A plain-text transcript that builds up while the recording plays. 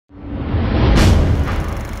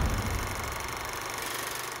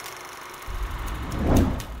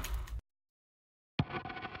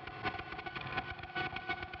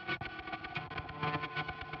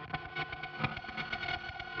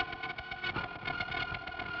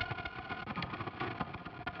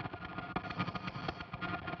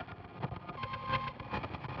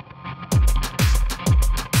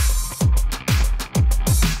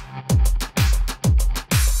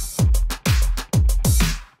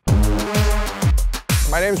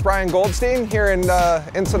My name's Brian Goldstein here in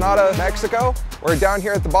Ensenada, Mexico. We're down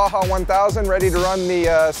here at the Baja 1000 ready to run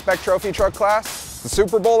the Spec Trophy Truck class. The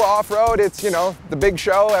Super Bowl off-road, it's, you know, the big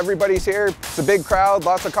show. Everybody's here. It's a big crowd,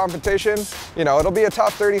 lots of competition. You know, it'll be a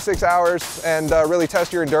tough 36 hours and really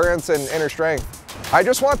test your endurance and inner strength. I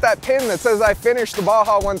just want that pin that says I finished the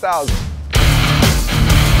Baja 1000.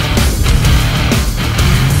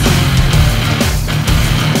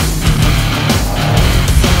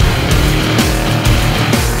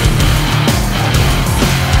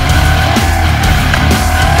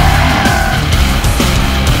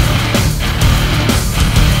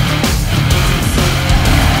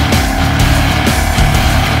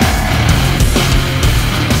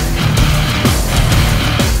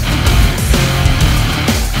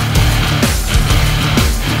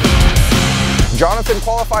 Jonathan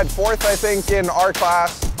qualified 4th, I think, in our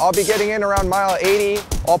class. I'll be getting in around mile 80.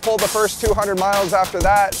 I'll pull the first 200 miles after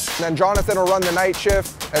that. And then Jonathan will run the night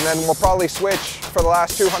shift, and then we'll probably switch for the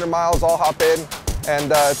last 200 miles. I'll hop in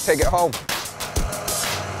and take it home.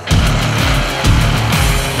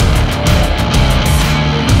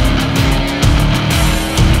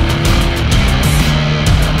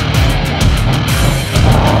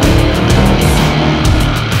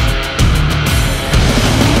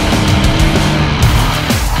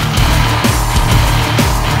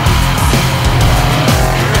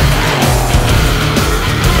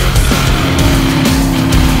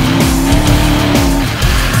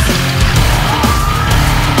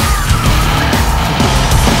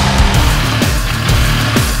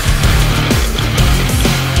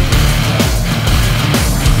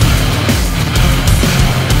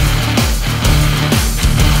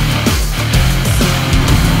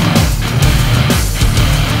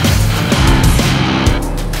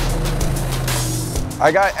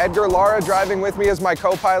 I got Edgar Lara driving with me as my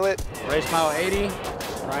co-pilot. Race mile 80,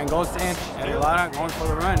 Brian Goldstein, Edgar Lara going for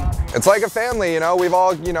the run. It's like a family, you know, we've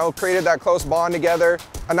all, you know, created that close bond together.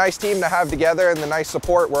 A nice team to have together and the nice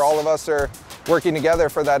support where all of us are working together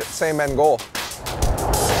for that same end goal.